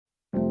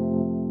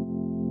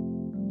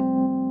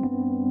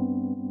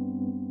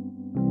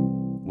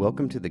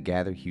Welcome to the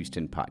Gather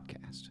Houston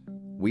podcast.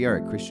 We are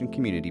a Christian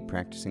community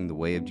practicing the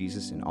way of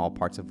Jesus in all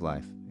parts of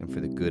life and for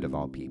the good of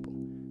all people.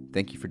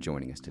 Thank you for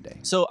joining us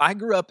today. So I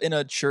grew up in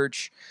a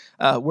church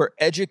where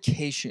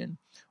education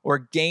or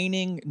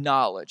gaining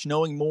knowledge,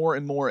 knowing more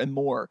and more and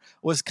more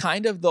was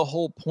kind of the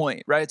whole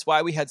point, right? It's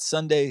why we had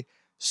Sunday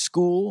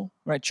school,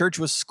 right? Church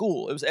was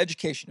school. It was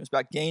education. It was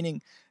about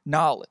gaining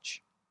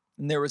knowledge.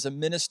 And there was a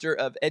minister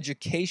of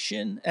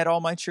education at all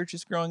my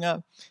churches growing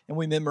up. And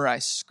we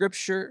memorized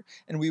scripture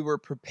and we were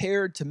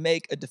prepared to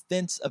make a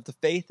defense of the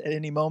faith at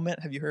any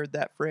moment. Have you heard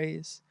that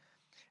phrase?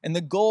 And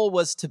the goal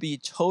was to be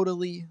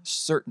totally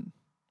certain.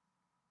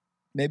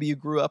 Maybe you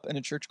grew up in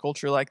a church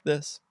culture like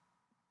this.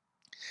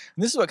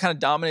 And this is what kind of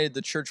dominated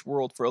the church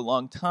world for a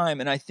long time.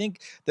 And I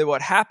think that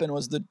what happened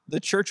was the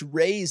church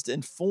raised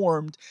and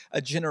formed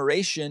a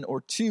generation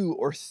or two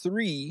or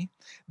three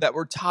that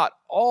were taught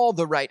all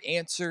the right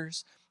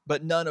answers,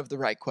 but none of the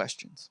right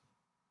questions.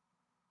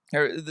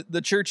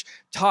 The church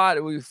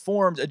taught, we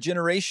formed a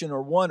generation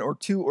or one or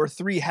two or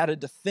three how to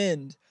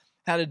defend,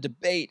 how to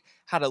debate,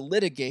 how to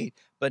litigate,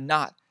 but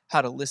not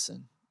how to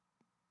listen.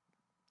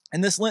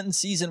 In this Lenten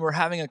season, we're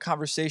having a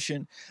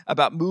conversation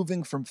about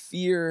moving from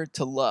fear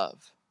to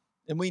love.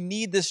 And we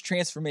need this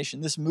transformation,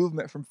 this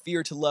movement from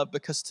fear to love,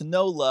 because to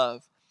know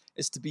love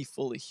is to be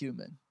fully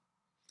human.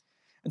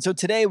 And so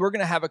today we're going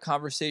to have a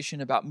conversation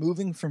about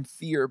moving from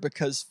fear,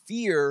 because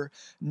fear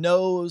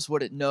knows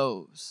what it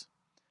knows,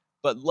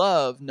 but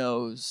love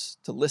knows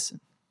to listen.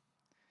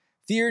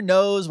 Fear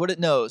knows what it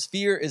knows.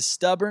 Fear is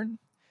stubborn.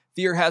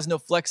 Fear has no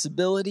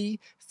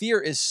flexibility.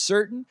 Fear is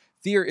certain.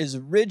 Fear is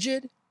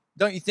rigid.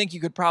 Don't you think you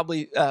could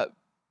probably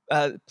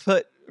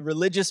put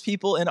religious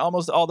people in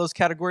almost all those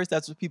categories?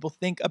 That's what people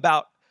think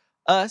about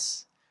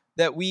us,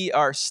 that we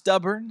are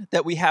stubborn,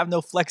 that we have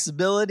no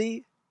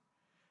flexibility,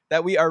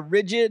 that we are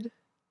rigid.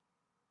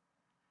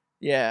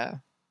 Yeah.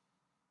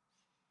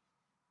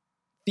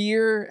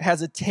 Fear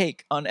has a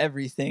take on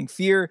everything.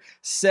 Fear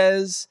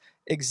says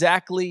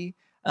exactly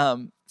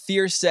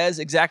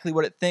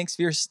what it thinks.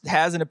 Fear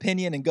has an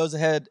opinion and goes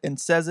ahead and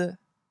says it.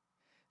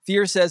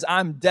 Fear says,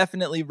 I'm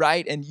definitely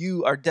right and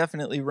you are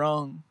definitely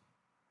wrong.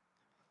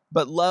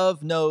 But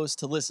love knows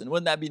to listen.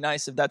 Wouldn't that be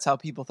nice if that's how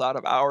people thought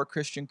of our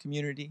Christian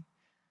community?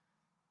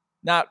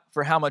 Not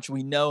for how much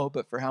we know,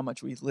 but for how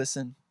much we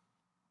listen.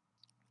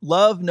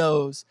 Love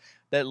knows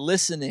that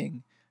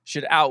listening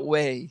should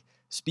outweigh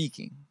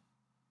speaking.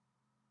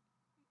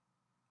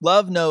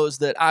 Love knows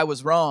that I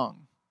was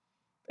wrong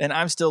and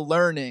I'm still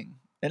learning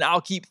and I'll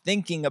keep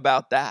thinking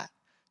about that.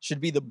 Should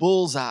be the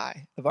bullseye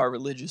of our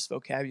religious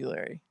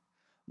vocabulary.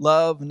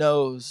 Love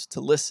knows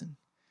to listen.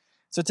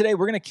 So today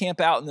we're going to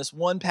camp out in this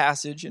one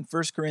passage in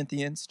 1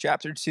 Corinthians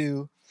chapter 2.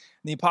 And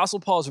the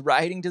Apostle Paul is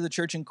writing to the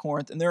church in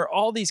Corinth, and there are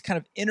all these kind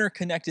of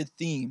interconnected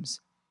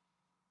themes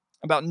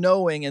about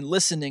knowing and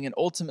listening, and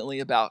ultimately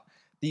about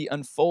the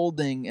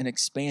unfolding and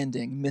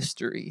expanding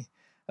mystery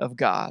of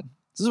God.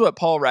 This is what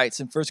Paul writes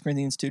in 1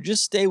 Corinthians 2.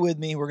 Just stay with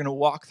me. We're going to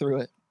walk through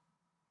it.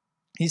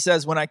 He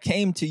says, when I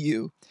came to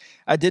you,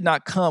 I did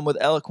not come with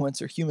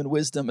eloquence or human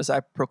wisdom as I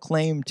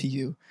proclaimed to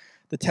you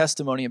the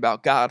testimony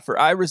about God. For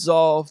I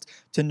resolved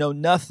to know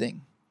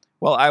nothing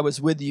while I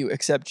was with you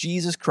except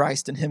Jesus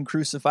Christ and him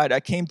crucified. I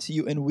came to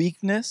you in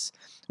weakness,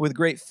 with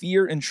great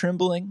fear and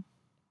trembling.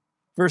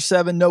 Verse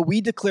 7, no, we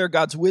declare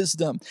God's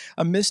wisdom,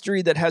 a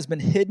mystery that has been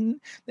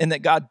hidden and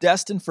that God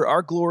destined for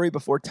our glory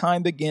before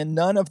time began.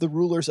 None of the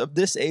rulers of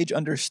this age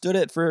understood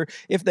it, for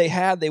if they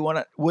had, they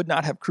would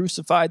not have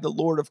crucified the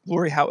Lord of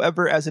glory.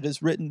 However, as it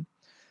is written,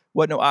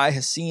 what no eye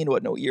has seen,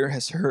 what no ear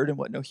has heard, and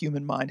what no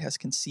human mind has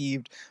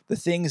conceived, the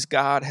things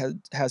God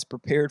has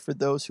prepared for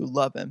those who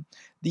love him.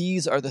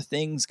 These are the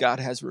things God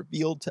has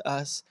revealed to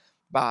us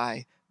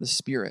by the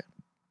Spirit.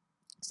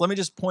 So let me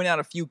just point out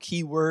a few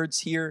key words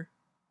here.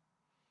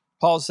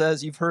 Paul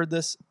says, you've heard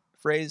this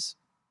phrase,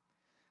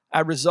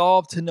 I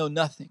resolve to know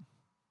nothing.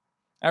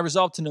 I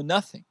resolve to know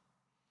nothing.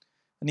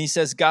 And he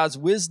says God's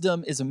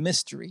wisdom is a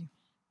mystery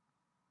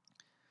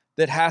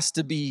that has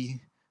to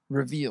be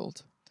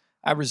revealed.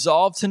 I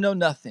resolve to know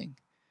nothing.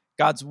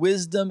 God's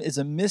wisdom is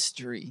a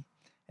mystery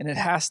and it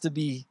has to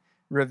be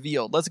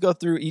revealed. Let's go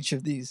through each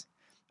of these.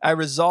 I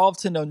resolve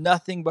to know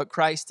nothing but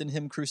Christ and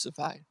him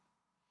crucified.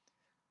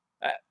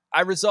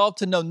 I resolve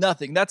to know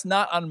nothing. That's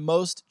not on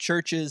most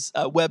churches'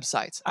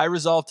 websites. I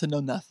resolve to know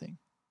nothing.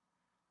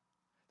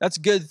 That's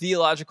good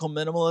theological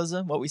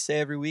minimalism, what we say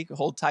every week,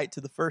 hold tight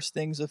to the first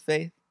things of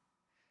faith.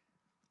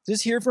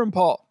 Just hear from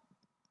Paul.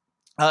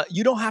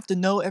 You don't have to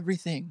know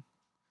everything.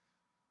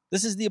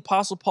 This is the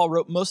Apostle Paul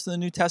wrote most of the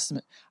New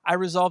Testament. I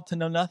resolve to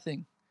know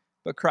nothing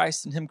but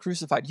Christ and him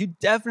crucified. You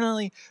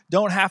definitely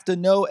don't have to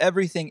know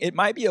everything. It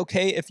might be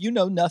okay if you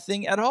know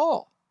nothing at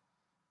all.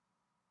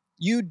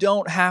 You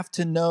don't have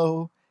to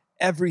know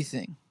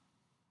everything.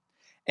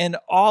 And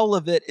all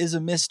of it is a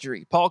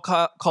mystery. Paul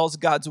calls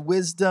God's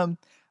wisdom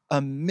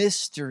a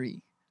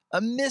mystery.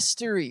 A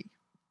mystery.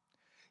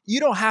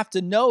 You don't have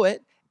to know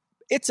it.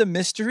 It's a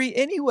mystery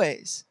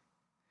anyways.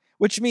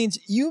 Which means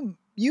you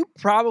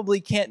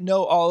probably can't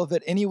know all of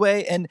it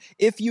anyway. And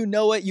if you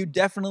know it, you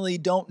definitely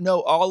don't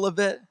know all of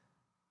it.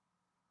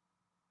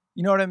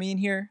 You know what I mean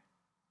here?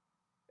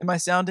 Am I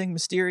sounding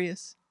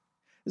mysterious?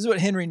 This is what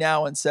Henry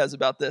Nouwen says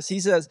about this. He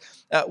says,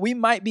 we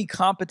might be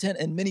competent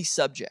in many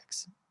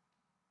subjects,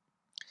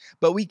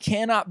 but we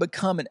cannot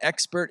become an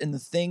expert in the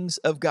things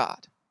of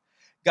God.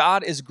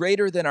 God is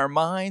greater than our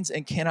minds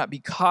and cannot be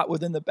caught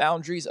within the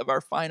boundaries of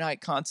our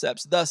finite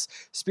concepts. Thus,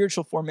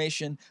 spiritual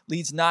formation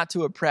leads not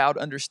to a proud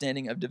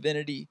understanding of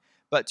divinity,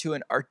 but to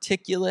an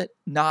articulate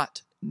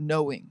not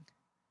knowing.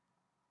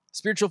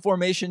 Spiritual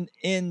formation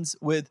ends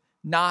with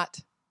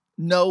not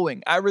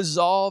knowing. I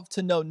resolve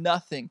to know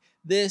nothing.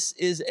 This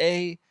is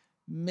a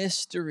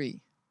mystery.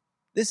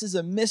 This is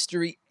a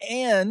mystery.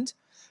 And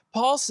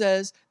Paul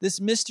says this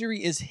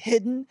mystery is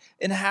hidden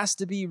and has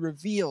to be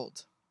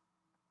revealed.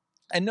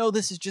 I know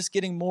this is just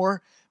getting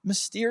more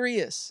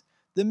mysterious.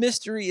 The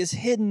mystery is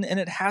hidden and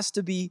it has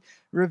to be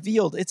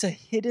revealed. It's a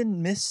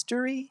hidden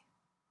mystery?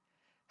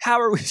 How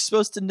are we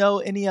supposed to know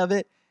any of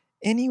it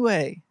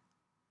anyway?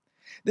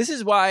 This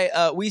is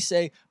why we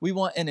say we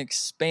want an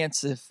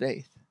expansive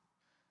faith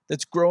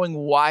that's growing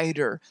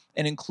wider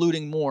and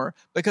including more,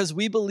 because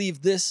we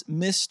believe this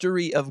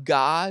mystery of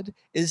God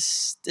is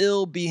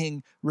still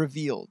being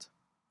revealed.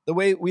 The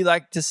way we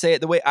like to say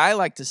it, the way I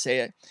like to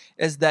say it,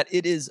 is that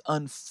it is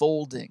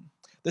unfolding.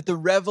 That the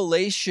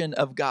revelation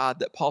of God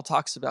that Paul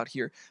talks about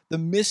here, the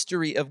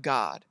mystery of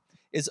God,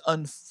 is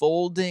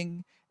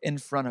unfolding in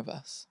front of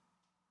us.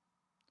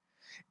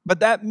 But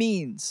that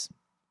means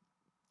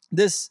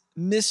this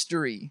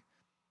mystery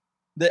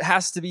that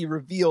has to be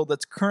revealed,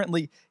 that's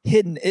currently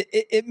hidden,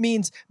 it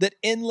means that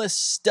endless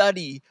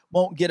study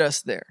won't get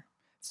us there.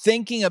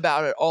 Thinking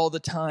about it all the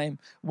time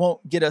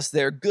won't get us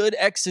there. Good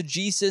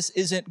exegesis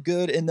isn't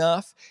good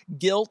enough.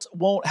 Guilt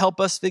won't help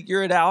us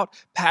figure it out.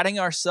 Patting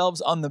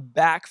ourselves on the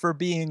back for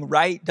being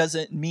right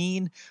doesn't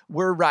mean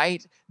we're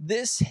right.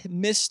 This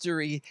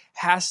mystery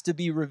has to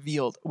be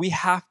revealed. We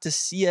have to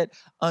see it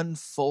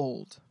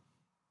unfold.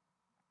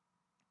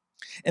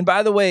 And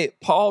by the way,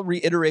 Paul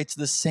reiterates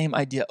the same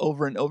idea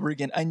over and over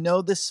again. I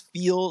know this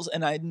feels,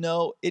 and I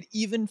know it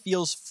even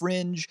feels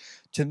fringe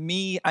to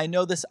me. I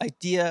know this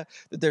idea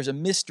that there's a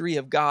mystery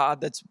of God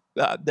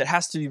that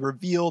has to be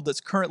revealed, that's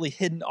currently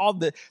hidden.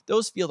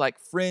 Those feel like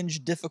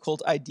fringe,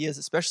 difficult ideas,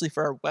 especially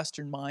for our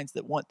Western minds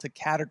that want to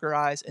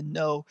categorize and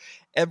know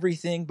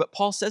everything. But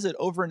Paul says it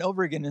over and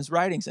over again in his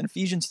writings. In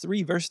Ephesians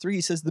 3, verse 3,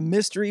 he says, "The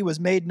mystery was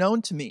made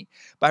known to me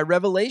by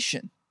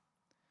revelation."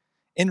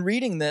 In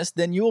reading this,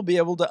 then you will be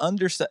able to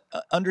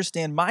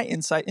understand my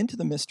insight into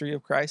the mystery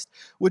of Christ,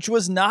 which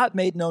was not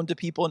made known to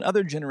people in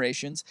other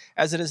generations,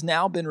 as it has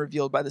now been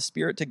revealed by the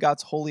Spirit to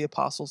God's holy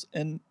apostles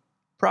and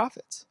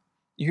prophets.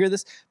 You hear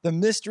this? The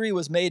mystery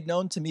was made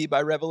known to me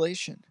by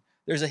revelation.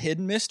 There's a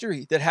hidden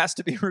mystery that has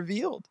to be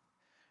revealed.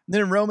 And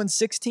then in Romans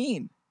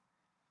 16,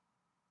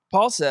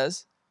 Paul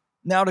says,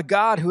 "Now to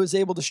God, who is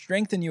able to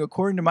strengthen you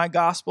according to my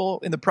gospel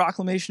in the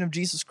proclamation of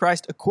Jesus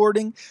Christ,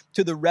 according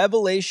to the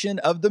revelation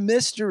of the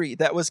mystery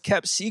that was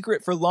kept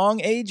secret for long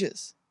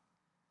ages."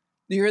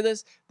 Do you hear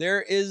this?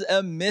 There is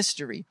a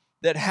mystery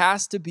that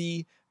has to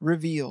be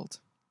revealed.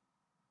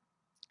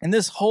 And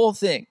this whole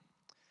thing,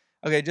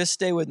 okay, just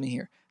stay with me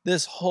here.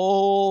 This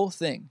whole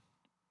thing,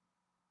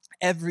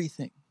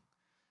 everything,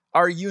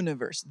 our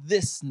universe,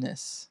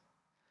 thisness,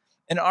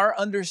 and our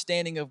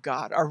understanding of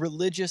God, our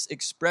religious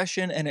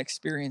expression and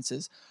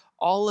experiences,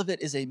 all of it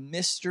is a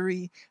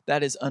mystery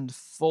that is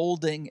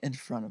unfolding in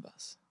front of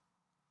us.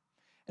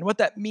 And what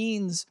that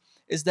means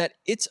is that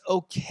it's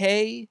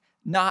okay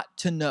not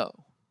to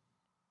know.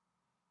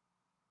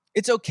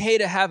 It's okay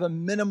to have a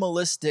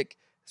minimalistic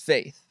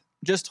faith,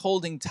 just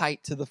holding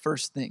tight to the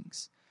first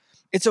things.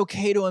 It's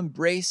okay to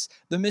embrace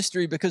the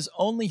mystery because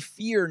only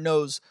fear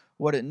knows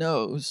what it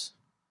knows,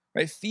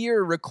 right?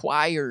 Fear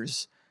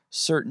requires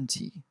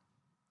certainty.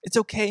 It's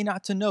okay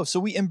not to know. So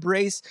we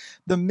embrace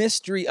the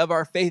mystery of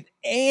our faith.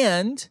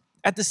 And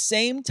at the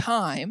same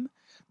time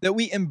that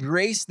we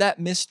embrace that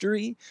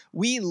mystery,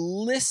 we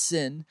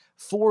listen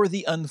for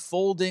the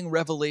unfolding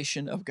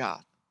revelation of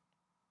God.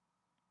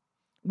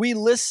 We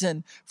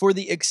listen for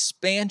the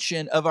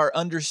expansion of our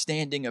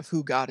understanding of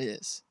who God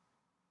is.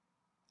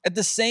 At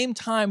the same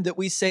time that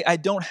we say, I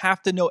don't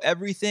have to know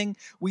everything,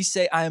 we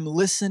say, I am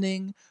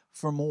listening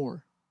for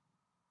more.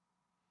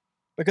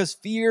 Because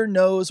fear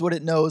knows what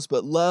it knows,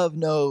 but love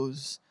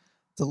knows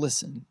to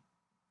listen.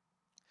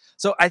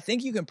 So I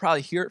think you can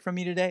probably hear it from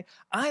me today.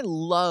 I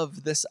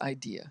love this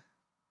idea.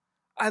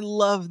 I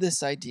love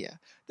this idea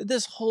that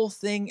this whole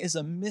thing is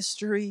a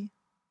mystery.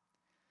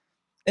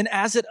 And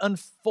as it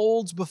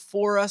unfolds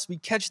before us, we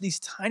catch these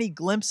tiny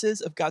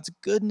glimpses of God's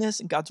goodness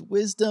and God's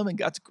wisdom and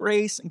God's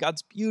grace and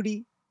God's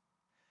beauty.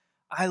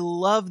 I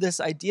love this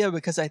idea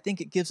because I think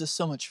it gives us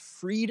so much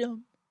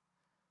freedom.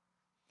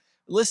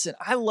 Listen,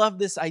 I love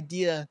this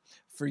idea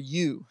for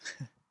you.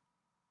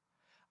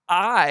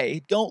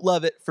 I don't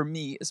love it for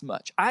me as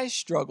much. I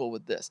struggle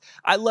with this.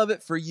 I love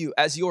it for you.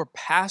 As your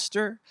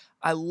pastor,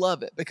 I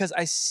love it because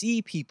I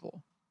see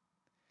people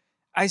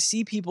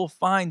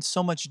find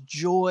so much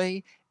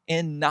joy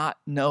in not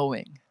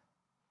knowing.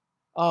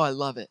 Oh, I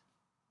love it.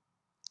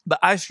 But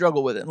I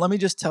struggle with it. And let me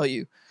just tell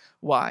you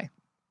why.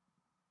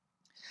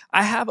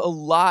 I have a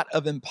lot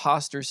of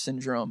imposter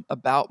syndrome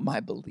about my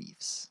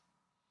beliefs,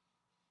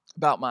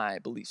 about my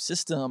belief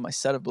system, my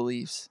set of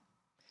beliefs.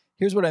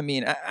 Here's what I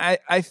mean.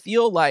 I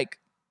feel like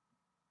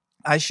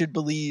I should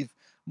believe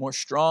more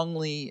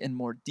strongly and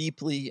more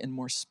deeply and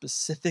more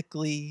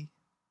specifically.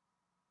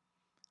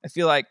 I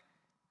feel like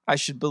I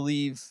should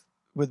believe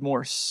with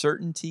more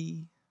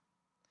certainty.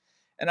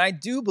 And I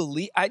do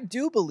believe.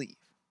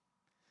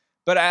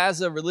 But as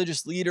a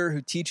religious leader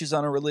who teaches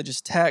on a religious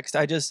text,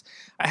 I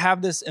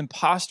have this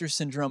imposter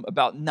syndrome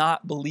about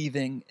not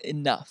believing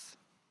enough.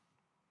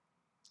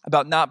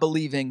 And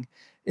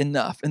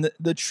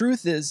the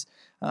truth is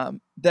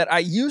that I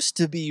used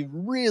to be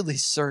really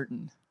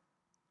certain.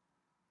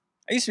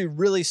 I used to be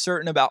really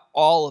certain about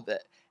all of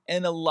it.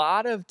 And a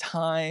lot of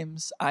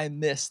times I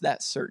miss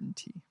that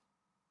certainty.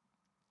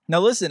 Now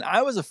listen,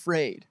 I was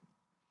afraid.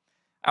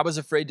 I was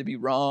afraid to be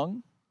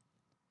wrong.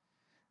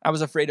 I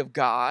was afraid of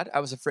God. I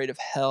was afraid of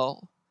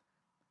hell.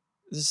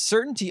 The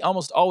certainty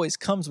almost always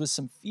comes with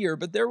some fear,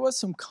 but there was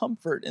some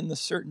comfort in the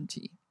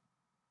certainty.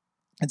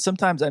 And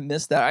sometimes I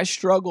miss that. I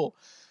struggle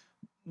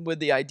with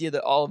the idea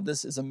that all of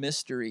this is a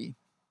mystery,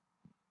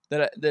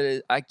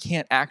 that I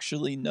can't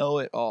actually know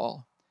it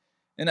all.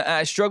 And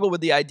I struggle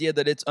with the idea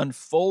that it's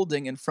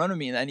unfolding in front of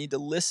me and I need to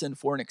listen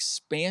for an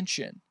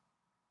expansion.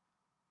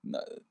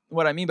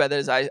 What I mean by that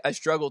is I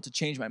struggle to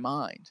change my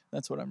mind.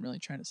 That's what I'm really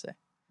trying to say.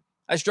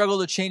 I struggle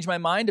to change my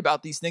mind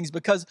about these things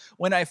because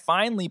when I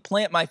finally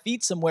plant my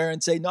feet somewhere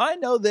and say, no, I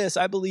know this,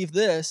 I believe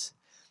this,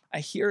 I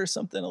hear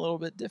something a little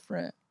bit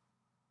different.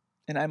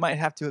 And I might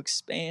have to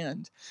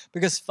expand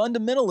because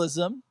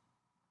fundamentalism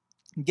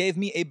gave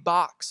me a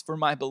box for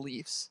my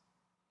beliefs.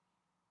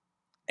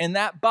 And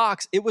that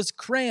box, it was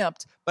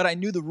cramped, but I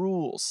knew the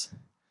rules.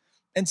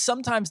 And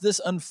sometimes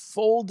this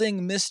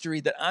unfolding mystery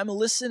that I'm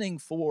listening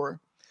for,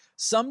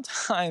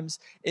 sometimes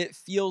it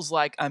feels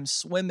like I'm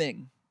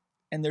swimming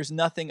and there's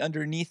nothing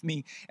underneath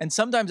me. And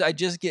sometimes I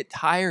just get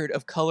tired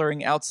of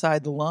coloring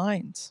outside the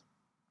lines.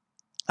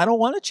 I don't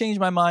want to change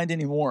my mind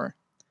anymore,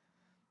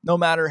 no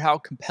matter how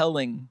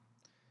compelling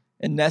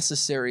and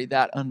necessary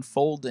that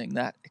unfolding,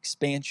 that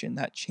expansion,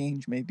 that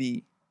change may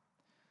be.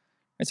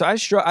 And so I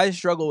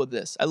struggle with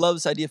this. I love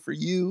this idea for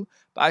you,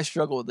 but I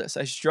struggle with this.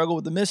 I struggle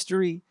with the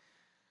mystery.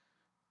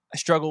 I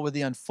struggle with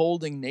the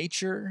unfolding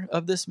nature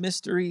of this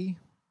mystery.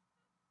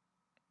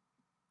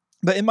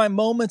 But in my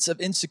moments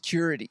of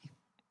insecurity,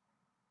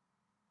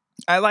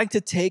 I like to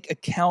take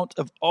account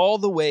of all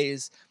the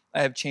ways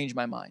I have changed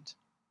my mind.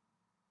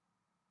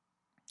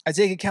 I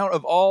take account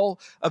of all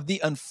of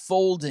the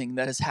unfolding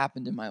that has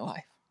happened in my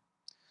life.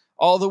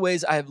 All the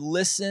ways I have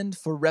listened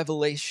for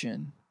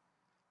revelation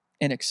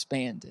and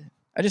expanded.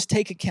 I just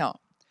take account.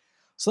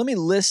 So let me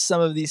list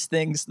some of these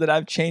things that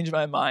I've changed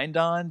my mind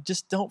on.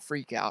 Just don't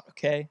freak out,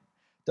 okay?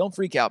 Don't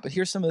freak out, but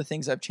here's some of the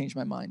things I've changed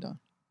my mind on.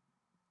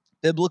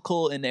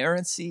 Biblical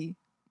inerrancy,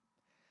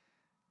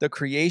 the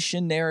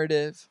creation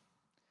narrative,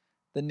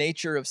 the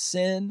nature of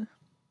sin,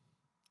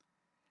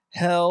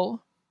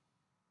 hell,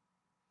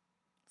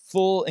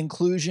 full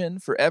inclusion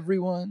for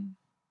everyone,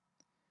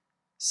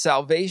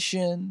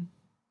 salvation,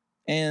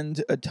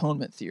 and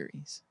atonement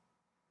theories.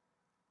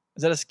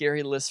 Is that a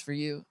scary list for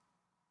you?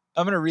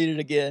 I'm going to read it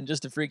again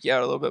just to freak you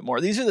out a little bit more.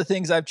 These are the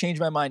things I've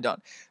changed my mind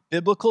on.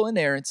 Biblical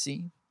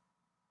inerrancy,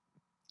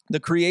 the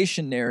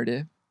creation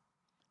narrative,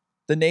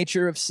 the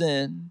nature of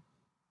sin,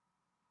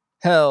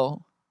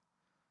 hell,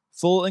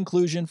 full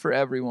inclusion for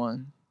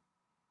everyone,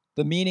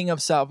 the meaning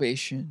of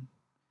salvation,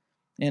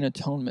 and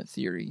atonement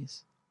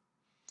theories.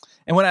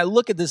 And when I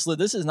look at this list,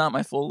 this is not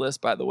my full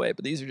list, by the way,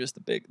 but these are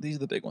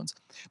the big ones.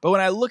 But when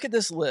I look at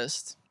this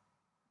list,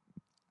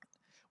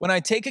 when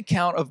I take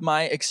account of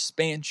my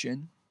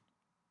expansion,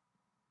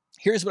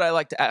 here's what I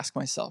like to ask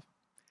myself.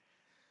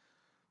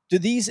 Do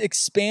these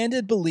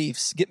expanded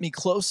beliefs get me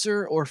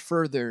closer or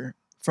further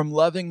from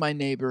loving my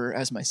neighbor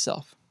as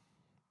myself?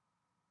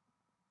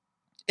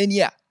 And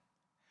yeah,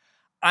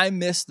 I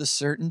miss the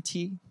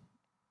certainty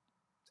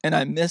and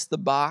I miss the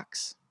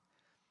box.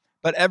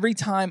 But every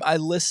time I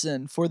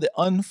listen for the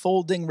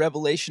unfolding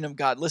revelation of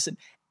God, listen,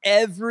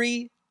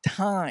 every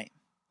time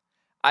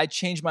I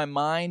change my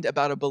mind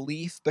about a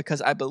belief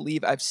because I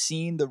believe I've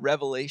seen the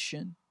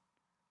revelation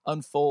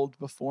unfold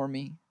before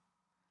me.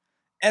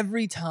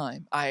 Every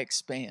time I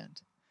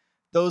expand,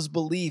 those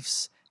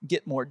beliefs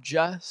get more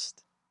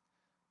just,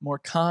 more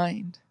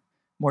kind,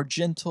 more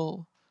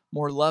gentle,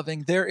 more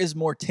loving. There is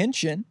more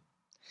tension.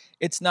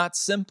 It's not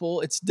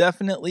simple. It's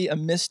definitely a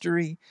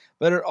mystery,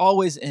 but it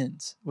always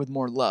ends with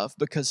more love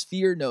because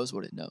fear knows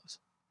what it knows.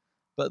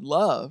 But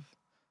love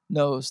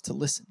knows to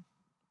listen.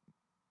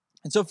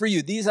 And so for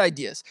you, these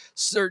ideas,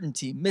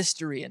 certainty,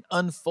 mystery, and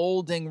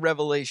unfolding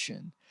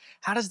revelation,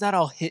 how does that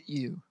all hit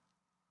you?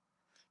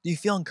 Do you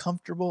feel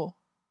uncomfortable?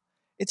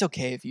 It's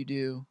okay if you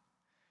do.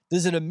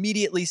 Does it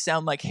immediately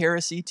sound like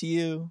heresy to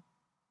you?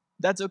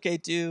 That's okay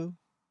too.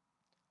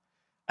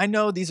 I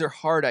know these are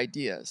hard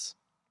ideas,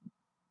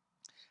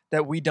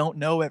 that we don't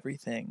know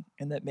everything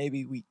and that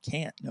maybe we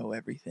can't know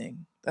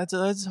everything.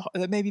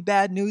 That may be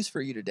bad news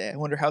for you today. I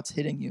wonder how it's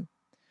hitting you.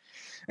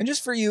 And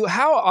just for you,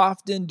 how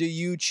often do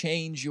you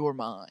change your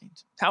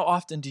mind? How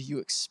often do you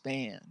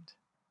expand?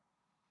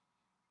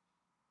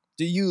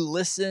 Do you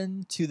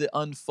listen to the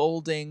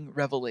unfolding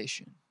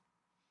revelation?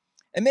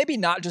 And maybe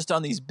not just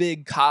on these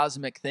big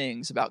cosmic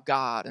things about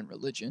God and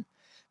religion,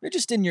 but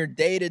just in your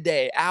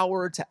day-to-day,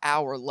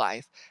 hour-to-hour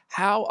life.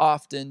 How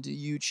often do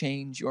you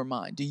change your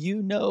mind? Do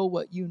you know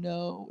what you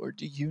know, or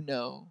do you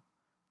know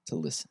to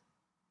listen?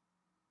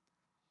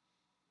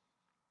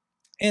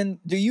 And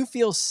do you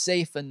feel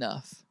safe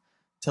enough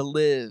to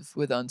live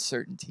with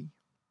uncertainty?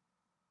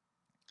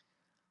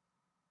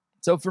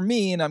 So for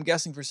me, and I'm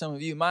guessing for some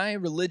of you, my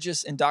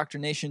religious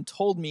indoctrination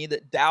told me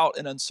that doubt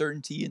and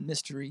uncertainty and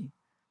mystery,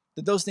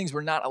 that those things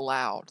were not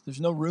allowed.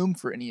 There's no room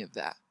for any of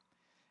that.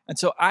 And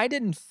so I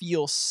didn't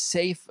feel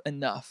safe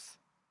enough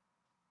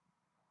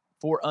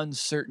for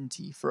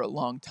uncertainty for a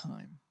long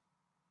time.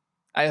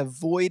 I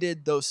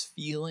avoided those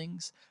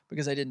feelings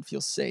because I didn't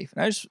feel safe.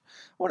 And I just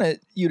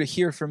wanted you to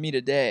hear from me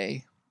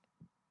today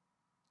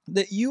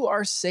that you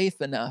are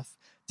safe enough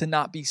to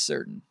not be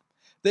certain,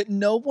 that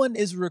no one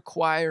is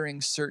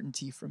requiring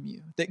certainty from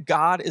you, that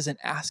God isn't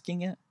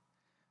asking it,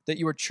 that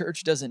your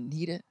church doesn't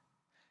need it.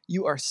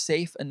 You are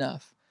safe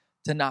enough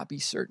to not be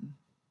certain.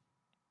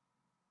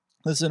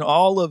 Listen,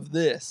 all of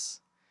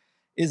this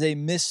is a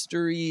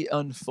mystery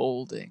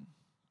unfolding.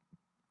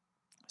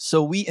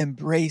 So we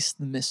embrace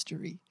the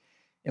mystery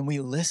and we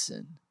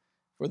listen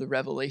for the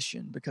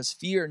revelation, because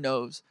fear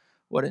knows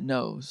what it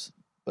knows,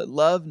 but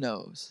love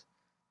knows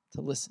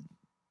to listen.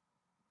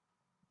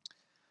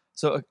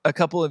 So a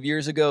couple of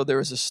years ago, there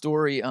was a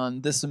story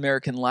on This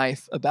American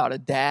Life about a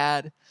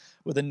dad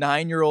with a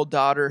 9-year-old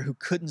daughter who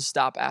couldn't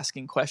stop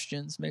asking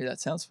questions. Maybe that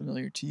sounds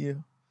familiar to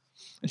you.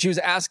 And she was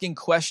asking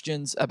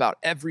questions about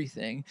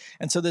everything.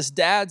 And so this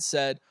dad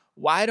said,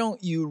 "Why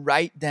don't you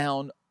write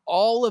down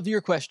all of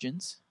your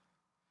questions,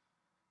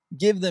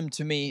 give them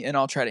to me, and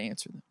I'll try to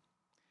answer them."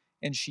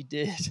 And she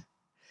did.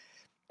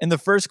 And the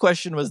first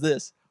question was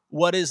this: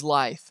 what is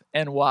life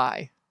and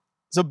why?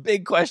 So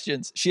big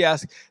questions. She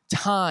asked,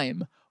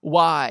 time,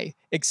 why,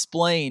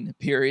 explain,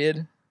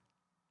 period.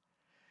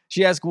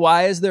 She asked,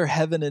 why is there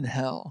heaven and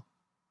hell?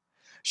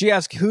 She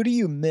asked, who do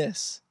you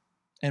miss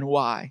and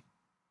why?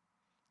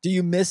 Do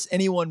you miss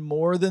anyone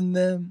more than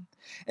them?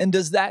 And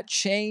does that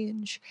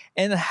change?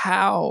 And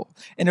how?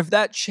 And if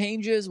that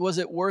changes, was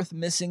it worth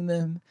missing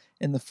them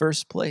in the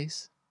first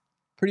place?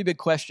 Pretty big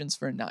questions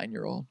for a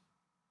 9-year-old.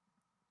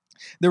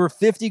 There were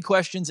 50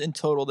 questions in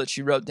total that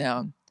she wrote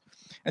down.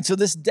 And so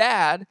this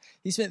dad,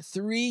 he spent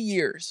 3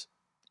 years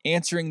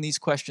answering these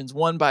questions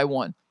one by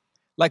one,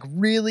 like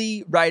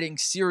really writing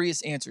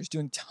serious answers,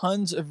 doing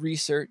tons of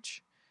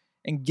research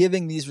and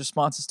giving these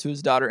responses to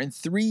his daughter. And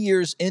 3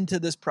 years into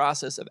this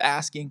process of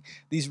asking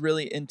these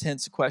really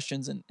intense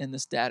questions and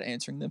this dad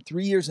answering them,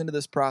 3 years into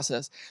this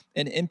process,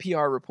 an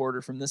NPR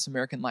reporter from This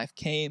American Life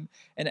came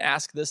and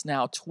asked this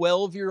now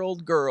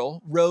 12-year-old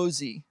girl,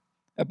 Rosie,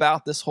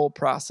 about this whole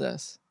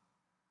process.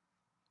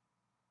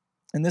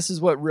 And this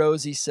is what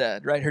Rosie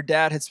said, right? Her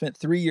dad had spent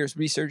 3 years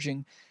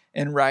researching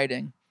and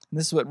writing. And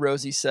this is what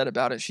Rosie said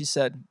about it. She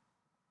said,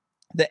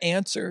 the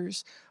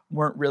answers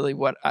weren't really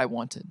what I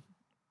wanted.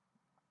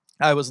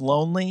 I was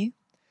lonely,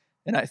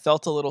 and I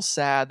felt a little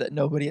sad that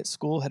nobody at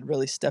school had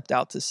really stepped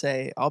out to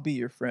say, I'll be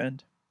your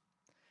friend.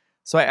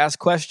 So I asked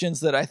questions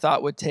that I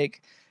thought would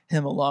take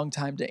him a long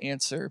time to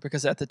answer,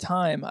 because at the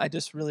time, I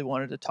just really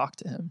wanted to talk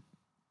to him.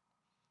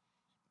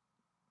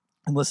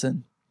 And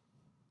listen,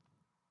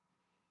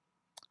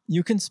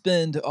 you can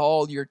spend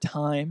all your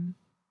time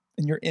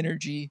and your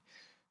energy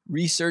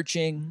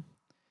researching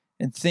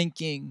and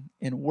thinking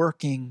and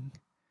working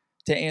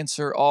to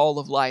answer all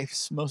of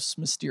life's most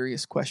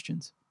mysterious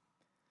questions.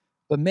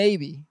 But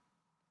maybe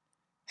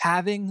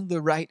having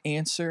the right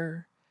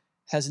answer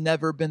has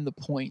never been the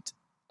point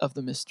of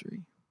the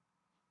mystery.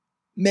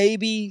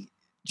 Maybe,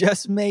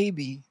 just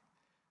maybe,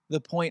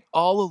 the point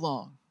all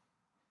along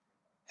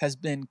has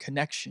been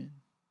connection,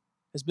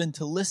 has been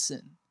to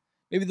listen.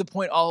 Maybe the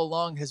point all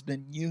along has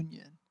been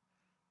union,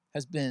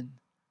 has been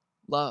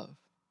love.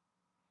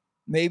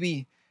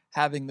 Maybe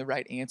having the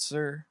right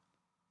answer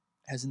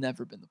has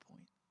never been the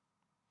point.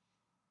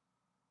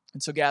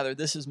 And so, Gather,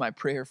 this is my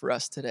prayer for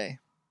us today.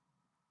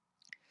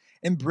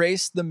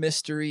 Embrace the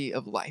mystery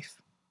of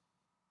life.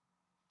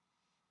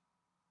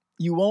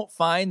 You won't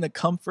find the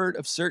comfort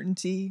of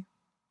certainty,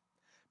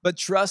 but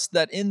trust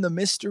that in the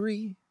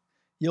mystery,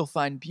 you'll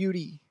find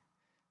beauty,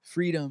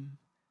 freedom,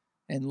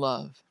 and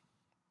love.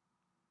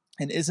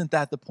 And isn't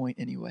that the point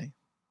anyway?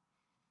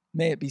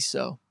 May it be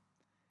so.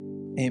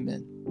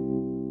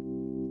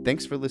 Amen.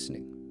 Thanks for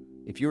listening.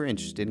 If you're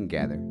interested in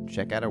Gather,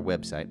 check out our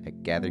website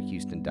at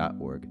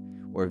gatherhouston.org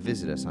or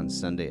visit us on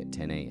Sunday at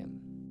 10 a.m.